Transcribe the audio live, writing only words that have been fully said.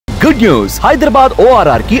Good news! Hyderabad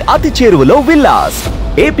ORR ki ati cheruvulo villas.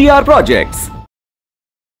 APR projects.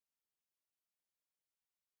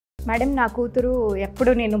 Madam నా కూతురు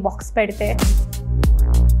ఎప్పుడు నేను బాక్స్ పెడితే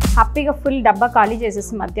హ్యాపీగా ఫుల్ డబ్బా ఖాళీ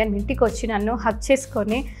చేసేసి మధ్యాహ్నం ఇంటికి వచ్చి నన్ను హగ్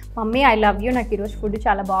చేసుకొని మమ్మీ ఐ లవ్ యూ, నాకు ఈరోజు ఫుడ్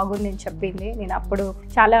చాలా బాగుంది అని చెప్పింది. నేను అప్పుడు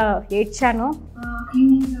చాలా ఏడ్చాను.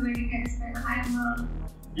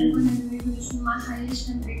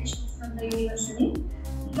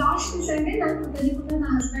 లాస్ట్ సండే నాకు తెలియకుండా నా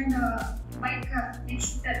హస్బెండ్ బైక్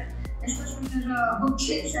నెక్స్ట్ బుక్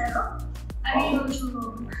చేశారు. అది ఈరోజు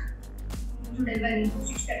డెలివరీ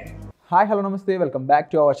 6:30. హాయ్ హలో నమస్తే, welcome back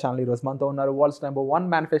to our channel. ఈరోజు మనతో ఉన్నారు వరల్డ్స్ నెంబర్ 1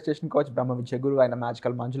 మేనిఫెస్టేషన్ కోచ్ బ్రహ్మ విద్య గురువు అయిన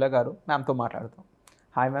మ్యాజికల్ మంజుల గారు. మ్యామ్తో మాట్లాడతాం.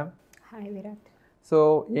 Hi ma'am. Hi Virat. So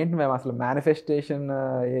ఏంటి మ్యామ్ అసలు మేనిఫెస్టేషన్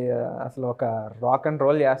అసలు ఒక రాక్ అండ్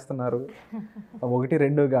రోల్ చేస్తున్నారు.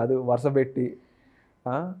 1-2 కాదు, వరుస పెట్టి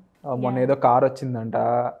మొన్న ఏదో కార్ వచ్చిందంట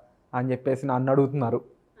అని చెప్పేసి నన్ను అడుగుతున్నారు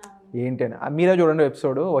ఏంటి అని. మీరే చూడండి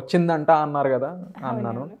ఎపిసోడ్, వచ్చిందంట అన్నారు కదా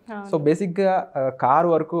అన్నాను. సో బేసిక్గా కార్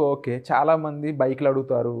వరకు ఓకే, చాలామంది బైక్లు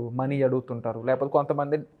అడుగుతారు, మనీ అడుగుతుంటారు, లేకపోతే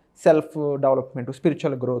కొంతమంది self development,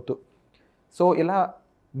 spiritual growth. So ఇలా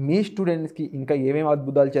మీ స్టూడెంట్స్కి ఇంకా ఏమేమి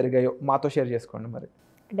అద్భుతాలు జరిగాయో మాతో షేర్ చేసుకోండి. మరి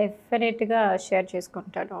డెఫినెట్గా షేర్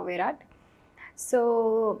చేసుకుంటాను విరాట్. సో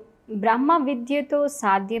బ్రహ్మ విద్యతో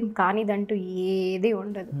సాధ్యం కానిదంటూ ఏది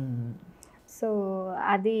ఉండదు. సో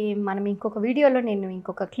అది మనం ఇంకొక వీడియోలో నేను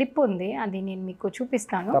ఇంకొక క్లిప్ ఉంది, అది నేను మీకు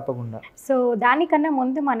చూపిస్తాను తప్పకుండా. సో దానికన్నా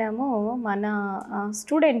ముందు మనము మన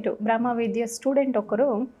స్టూడెంట్, బ్రహ్మ విద్య స్టూడెంట్ ఒకరు,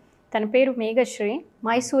 తన పేరు మేఘశ్రీ,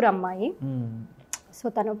 మైసూర్ అమ్మాయి. సో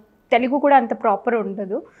తను తెలుగు కూడా అంత ప్రాపర్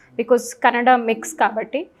ఉండదు బికాజ్ కన్నడ మిక్స్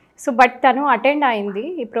కాబట్టి. సో బట్ తను అటెండ్ అయింది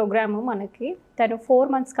ఈ ప్రోగ్రాము. మనకి తను 4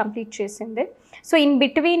 months కంప్లీట్ చేసింది. సో ఇన్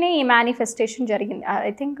బిట్వీనే ఈ మేనిఫెస్టేషన్ జరిగింది.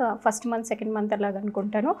 I think first month second month అలాగ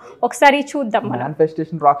అనుకుంటాను. ఒకసారి చూద్దాం.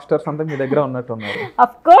 మేనిఫెస్టేషన్ రాక్ స్టార్స్ అంతా మీ దగ్గర ఉన్నట్టున్నారు.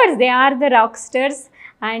 Of course they are the rock stars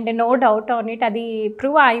and no doubt on it. అది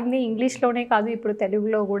ప్రూవ్ అయింది ఇంగ్లీష్లోనే కాదు, ఇప్పుడు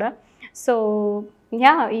తెలుగులో కూడా. సో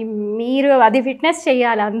యా, మీరు అది విట్నెస్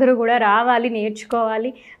చేయాలి, అందరూ కూడా రావాలి, నేర్చుకోవాలి,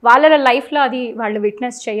 వాళ్ళ లైఫ్లో అది వాళ్ళు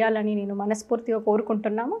విట్నెస్ చేయాలని నేను మనస్ఫూర్తిగా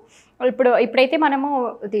కోరుకుంటున్నాము. ఇప్పుడైతే మనము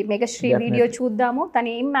ఇది మెగాశ్రీ వీడియో చూద్దాము. తను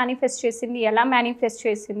ఏం మేనిఫెస్ట్ చేసింది, ఎలా మేనిఫెస్ట్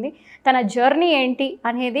చేసింది, తన జర్నీ ఏంటి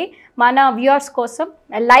అనేది మన వ్యూవర్స్ కోసం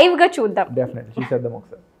లైవ్గా చూద్దాం. చూసేద్దాం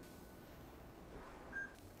ఒకసారి.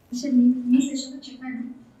 మీ సెషన్లో చెప్పాను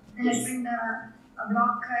హస్బెండ్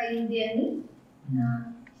బ్లాక్ అయింది అని.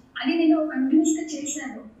 అది నేను కంటిన్యూస్గా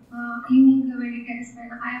చేశాను. ఈవినింగ్ వెళ్ళి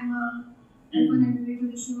కలిసిపోయాను. I'm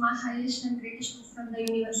my highest and greatest from the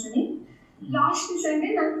universe అని. లాస్ట్ సండే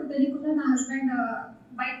నాకు తెలియకుండా నా husband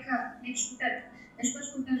bike next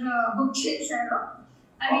scooter book చేశారు.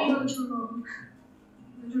 అది ఈరోజు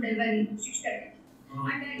డెలివరీ 6:30.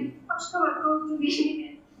 అంటే ఫస్ట్ వర్క్ అవుతుంది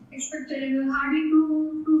ఎక్స్పెక్ట్ చేయలేదు. హార్డ్లీ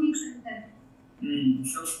 2 weeks అంటారు.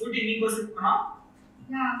 స్కూటీ నీకోసం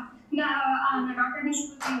నా డాక్టర్ని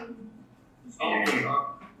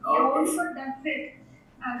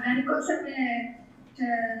దానికోసమే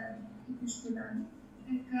చూపిస్తున్నాను.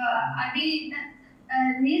 అది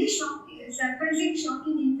మీరు సర్ప్రైజింగ్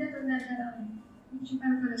షాకింగ్ ఇంత తొందరగా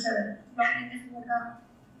చెప్పాను కదా సార్.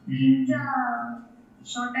 ఇంత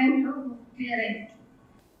షార్ట్ టైంలో క్లియర్ అయింది.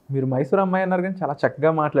 మీరు మైసూర్ అమ్మాయి అన్నారు కానీ చాలా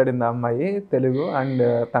చక్కగా మాట్లాడింది ఆ అమ్మాయి తెలుగు. అండ్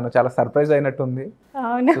తను చాలా సర్ప్రైజ్ అయినట్టుంది.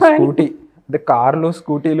 స్కూటీ అంటే కార్లు,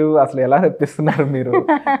 స్కూటీలు అసలు ఎలా తెప్పిస్తున్నారు మీరు?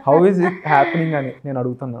 హౌ ఇస్ ఇట్ హ్యాపెనింగ్ అని నేను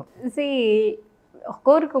అడుగుతున్నాను.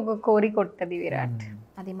 ఒక్కొరికి ఒక కోరిక ఉంటుంది విరాట్.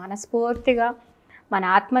 అది మనస్ఫూర్తిగా మన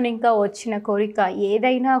ఆత్మను ఇంకా వచ్చిన కోరిక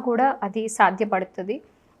ఏదైనా కూడా అది సాధ్యపడుతుంది.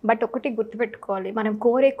 బట్ ఒకటి గుర్తుపెట్టుకోవాలి, మనం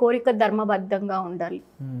కోరే కోరిక ధర్మబద్ధంగా ఉండాలి.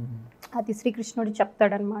 అది శ్రీకృష్ణుడు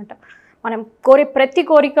చెప్తాడనమాట. మనం కోరే ప్రతి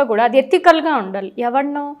కోరిక కూడా అది ఎథికల్గా ఉండాలి.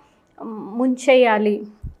 ఎవరినో ముంచేయాలి,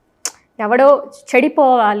 ఎవడో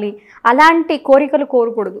చెడిపోవాలి, అలాంటి కోరికలు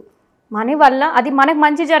కోరకూడదు. మన వల్ల అది మనకు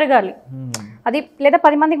మంచి జరగాలి, అది లేదా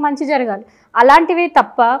 10 మందికి మంచి జరగాలి, అలాంటివి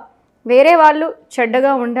తప్ప వేరే వాళ్ళు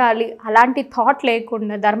చెడ్డగా ఉండాలి అలాంటి థాట్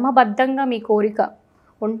లేకుండా ధర్మబద్ధంగా మీ కోరిక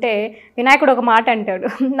ఉంటే. వినాయకుడు ఒక మాట అంటాడు,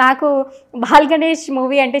 నాకు బాల్ గణేష్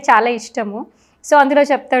మూవీ అంటే చాలా ఇష్టము. సో అందులో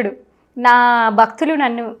చెప్తాడు, నా భక్తులు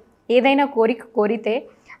నన్ను ఏదైనా కోరిక కోరితే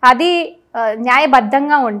అది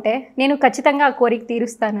న్యాయబద్ధంగా ఉంటే నేను ఖచ్చితంగా ఆ కోరిక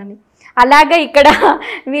తీరుస్తానని. అలాగే ఇక్కడ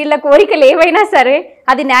వీళ్ళ కోరికలు ఏవైనా సరే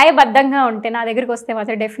అది న్యాయబద్ధంగా ఉంటే నా దగ్గరికి వస్తే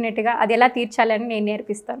మాత్రం డెఫినెట్గా అది ఎలా తీర్చాలని నేను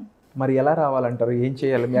నేర్పిస్తాను. మరి ఎలా రావాలంటారు? ఏం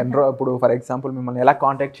చేయాలి? ఇప్పుడు ఫర్ ఎగ్జాంపుల్ మిమ్మల్ని ఎలా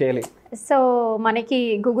కాంటాక్ట్ చేయాలి? సో మనకి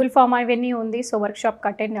గూగుల్ ఫామ్ అవన్నీ ఉంది. సో వర్క్షాప్కి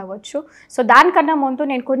అటెండ్ అవ్వచ్చు. సో దానికన్నా ముందు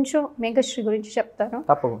నేను కొంచెం మేఘశ్రీ గురించి చెప్తాను.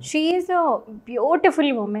 She is a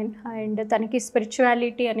beautiful women and తనకి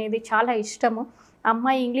స్పిరిచువాలిటీ అనేది చాలా ఇష్టము.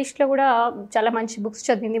 అమ్మాయి ఇంగ్లీష్లో కూడా చాలా మంచి బుక్స్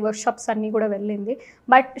చదివింది, వర్క్షాప్స్ అన్నీ కూడా వెళ్ళింది.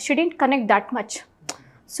 But she didn't connect that much.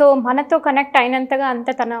 So మనతో కనెక్ట్ అయినంతగా అంత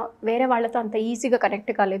తన వేరే వాళ్ళతో అంత ఈజీగా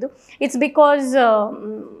కనెక్ట్ కాలేదు. ఇట్స్ బికాజ్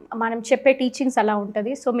మనం చెప్పే టీచింగ్స్ అలా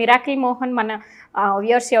ఉంటుంది. సో మిరాకిల్ మోహన్ మన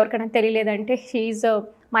వ్యూయర్స్ ఎవరికైనా తెలియలేదంటే he's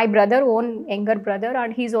my brother, own younger brother,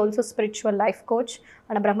 and he's also spiritual life coach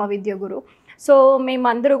and Brahma Vidya Guru. So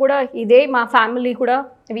మేమందరూ కూడా ఇదే మా ఫ్యామిలీ కూడా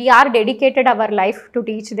we are dedicated our life to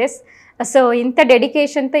teach this. So ఇంత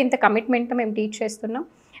డెడికేషన్తో ఇంత కమిట్మెంట్తో మేము టీచ్ చేస్తున్నాం.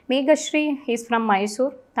 మేఘశ్రీ ఈజ్ ఫ్రమ్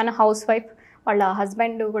మైసూర్, తన హౌస్ వైఫ్, వాళ్ళ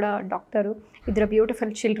హస్బెండ్ కూడా డాక్టరు, 2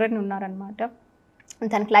 బ్యూటిఫుల్ చిల్డ్రన్ ఉన్నారనమాట.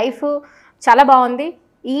 తనకి లైఫ్ చాలా బాగుంది.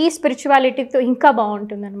 ఈ స్పిరిచువాలిటీతో ఇంకా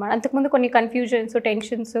బాగుంటుంది అనమాట. అంతకుముందు కొన్ని కన్ఫ్యూజన్స్,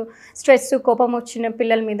 టెన్షన్స్, స్ట్రెస్, కోపం వచ్చిన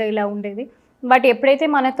పిల్లల మీద ఇలా ఉండేది. బట్ ఎప్పుడైతే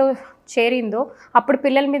మనతో చేరిందో అప్పుడు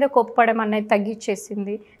పిల్లల మీద కోప్పడం అనేది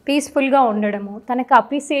తగ్గించేసింది. పీస్ఫుల్గా ఉండడము, తనకు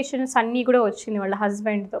అప్రిసియేషన్స్ అన్నీ కూడా వచ్చింది వాళ్ళ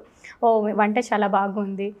హస్బెండ్తో. ఓ వంట చాలా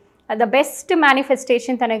బాగుంది. ద బెస్ట్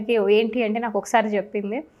మేనిఫెస్టేషన్ తనకి ఏంటి అంటే నాకు ఒకసారి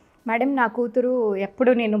చెప్పింది, మేడం నా కూతురు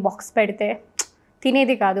ఎప్పుడు నేను బాక్స్ పెడితే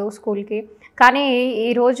తినేది కాదు స్కూల్కి, కానీ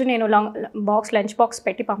ఈరోజు నేను లంచ్ బాక్స్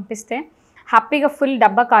పెట్టి పంపిస్తే హ్యాపీగా ఫుల్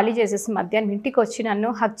డబ్బా ఖాళీ చేసేసి మధ్యాహ్నం ఇంటికి వచ్చి నన్ను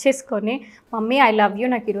హగ్ చేసుకొని మమ్మీ ఐ లవ్ యూ,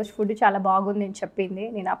 నాకు ఈరోజు ఫుడ్ చాలా బాగుంది అని చెప్పింది.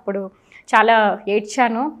 నేను అప్పుడు చాలా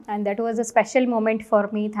ఏడ్చాను. And that was a special moment for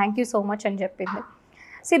me, thank you so much అని చెప్పింది.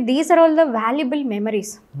 So these are all the valuable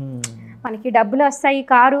memories. మనకి డబ్బులు వస్తాయి,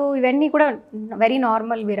 కారు, ఇవన్నీ కూడా very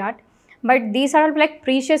normal Virat. But these are all like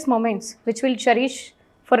precious moments which will cherish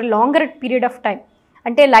for longer period of time.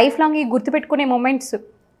 అంటే life long ఈ గుర్తుపెట్టుకునే moments,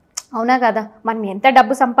 అవునా కదా? మనం ఎంత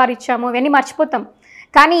డబ్బు సంపాదించామో ఇవన్నీ మర్చిపోతాం,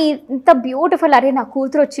 కానీ ఇంత బ్యూటిఫుల్, అరే నా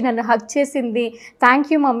కూతురు వచ్చి నన్ను హగ్ చేసింది, thank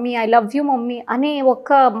you mummy, I love you mummy అనే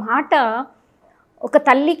ఒక మాట ఒక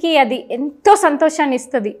తల్లికి అది ఎంతో సంతోషాన్ని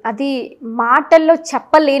ఇస్తుంది. అది మాటల్లో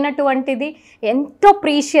చెప్పలేనటువంటిది, ఎంతో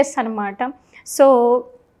ప్రీషియస్ అనమాట. సో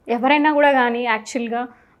ఎవరైనా కూడా కానీ యాక్చువల్గా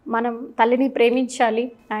మనం తల్లిని ప్రేమించాలి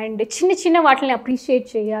అండ్ చిన్న చిన్న వాటిని అప్రిషియేట్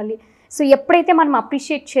చేయాలి. సో ఎప్పుడైతే మనం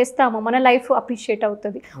అప్రిషియేట్ చేస్తామో మన లైఫ్ అప్రిషియేట్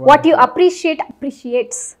అవుతుంది. What you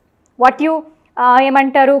appreciates, what you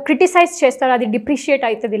ఏమంటారు క్రిటిసైజ్ చేస్తారో అది డిప్రిషియేట్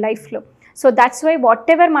అవుతుంది లైఫ్లో. So that's why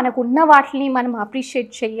what ever మనకు ఉన్న వాటిని మనం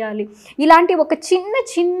అప్రిషియేట్ చేయాలి. ఇలాంటి ఒక చిన్న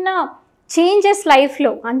చిన్న చేంజెస్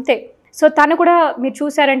లైఫ్లో అంతే. సో తను కూడా మీరు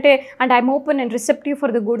చూసారంటే and I'm open and receptive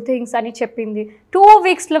for the good things అని చెప్పింది. 2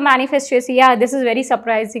 వీక్స్లో మేనిఫెస్ట్ చేసి దిస్ ఇస్ వెరీ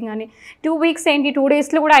సర్ప్రైజింగ్ అని. 2 వీక్స్ ఏంటి, 2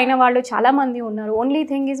 డేస్లో కూడా అయిన వాళ్ళు చాలామంది ఉన్నారు. Only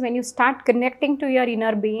thing is when you start connecting to your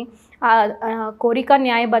inner being, కోరిక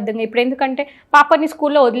న్యాయబద్ధంగా. ఇప్పుడు ఎందుకంటే పాపని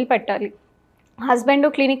స్కూల్లో వదిలిపెట్టాలి, హస్బెండ్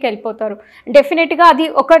క్లినిక్కి వెళ్ళిపోతారు, డెఫినెట్గా అది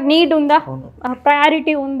ఒక నీడ్ ఉందా,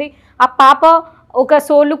 ప్రయారిటీ ఉంది. ఆ పాప ఒక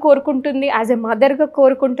సోల్ కోరుకుంటుంది, యాజ్ ఎ మదర్గా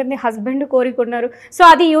కోరుకుంటుంది, హస్బెండ్ కోరుకున్నారు. సో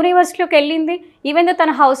అది యూనివర్స్లోకి వెళ్ళింది. ఈవెన్ దో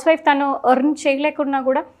తన హౌస్ వైఫ్ తను ఎర్న్ చేయలేకున్నా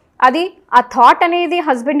కూడా అది ఆ థాట్ అనేది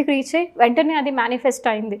హస్బెండ్కి రీచ్ అయ్యి వెంటనే అది మేనిఫెస్ట్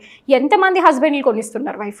అయింది. ఎంతమంది హస్బెండ్లు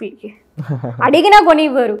కొనిస్తున్నారు వైఫ్లకి, అడిగినా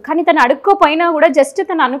కొనివ్వరు, కానీ తను అడుక్కోపోయినా కూడా జస్ట్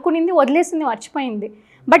తను అనుకునింది వదిలేసింది, మర్చిపోయింది.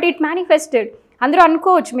 But it manifested. అందరూ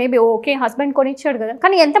అనుకోవచ్చు మేబీ ఓకే హస్బెండ్ కొనిచ్చాడు కదా,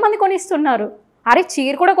 కానీ ఎంతమంది కొనిస్తున్నారు? అరే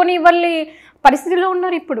చీర కూడా కొని ఇవ్వాలి పరిస్థితిలో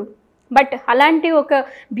ఉన్నారు ఇప్పుడు. బట్ అలాంటి ఒక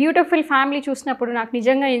బ్యూటిఫుల్ ఫ్యామిలీ చూసినప్పుడు నాకు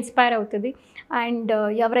నిజంగా ఇన్స్పైర్ అవుతుంది. అండ్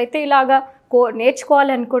ఎవరైతే ఇలాగా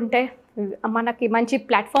నేర్చుకోవాలనుకుంటే మనకి మంచి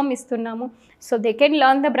ప్లాట్ఫామ్ ఇస్తున్నాము. So they can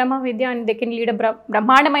learn the Brahma Vidya and they can lead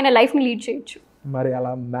బ్రహ్మాండమైన లైఫ్ని లీడ్ చేయొచ్చు. మరి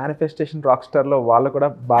అలా మేనిఫెస్టేషన్ రాక్ స్టార్లో వాళ్ళు కూడా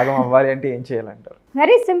భాగం అవ్వాలి అంటే ఏం చేయాలంటారు?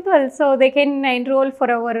 Very simple. So they can enrol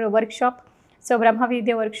for hour workshop. So Brahma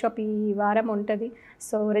Vidya workshop ఈ వారం ఉంటుంది.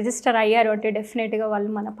 సో రిజిస్టర్ అయ్యారు అంటే డెఫినెట్గా వాళ్ళు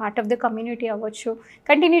మన పార్ట్ ఆఫ్ ద కమ్యూనిటీ అవ్వచ్చు,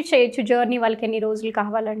 కంటిన్యూ చేయొచ్చు జర్నీ వాళ్ళకి ఎన్ని రోజులు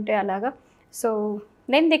కావాలంటే అలాగా. So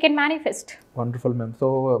then they can manifest. Wonderful ma'am. So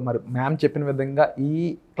మరి మ్యామ్ చెప్పిన విధంగా ఈ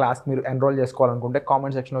క్లాస్ మీరు ఎన్రోల్ చేసుకోవాలనుకుంటే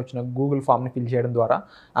కామెంట్ సెక్షన్లో వచ్చిన గూగుల్ ఫామ్ని ఫిల్ చేయడం ద్వారా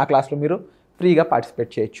ఆ క్లాస్లో మీరు ఫ్రీగా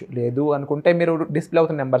పార్టిసిపేట్ చేయొచ్చు. లేదు అనుకుంటే మీరు డిస్ప్లే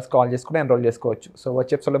అవుతున్న నెంబర్స్ కాల్ చేసుకుని ఎన్రోల్ చేసుకోవచ్చు. సో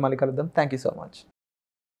వచ్చే ఎపిసోడ్లో మళ్ళీ కలుద్దాం. Thank you so much.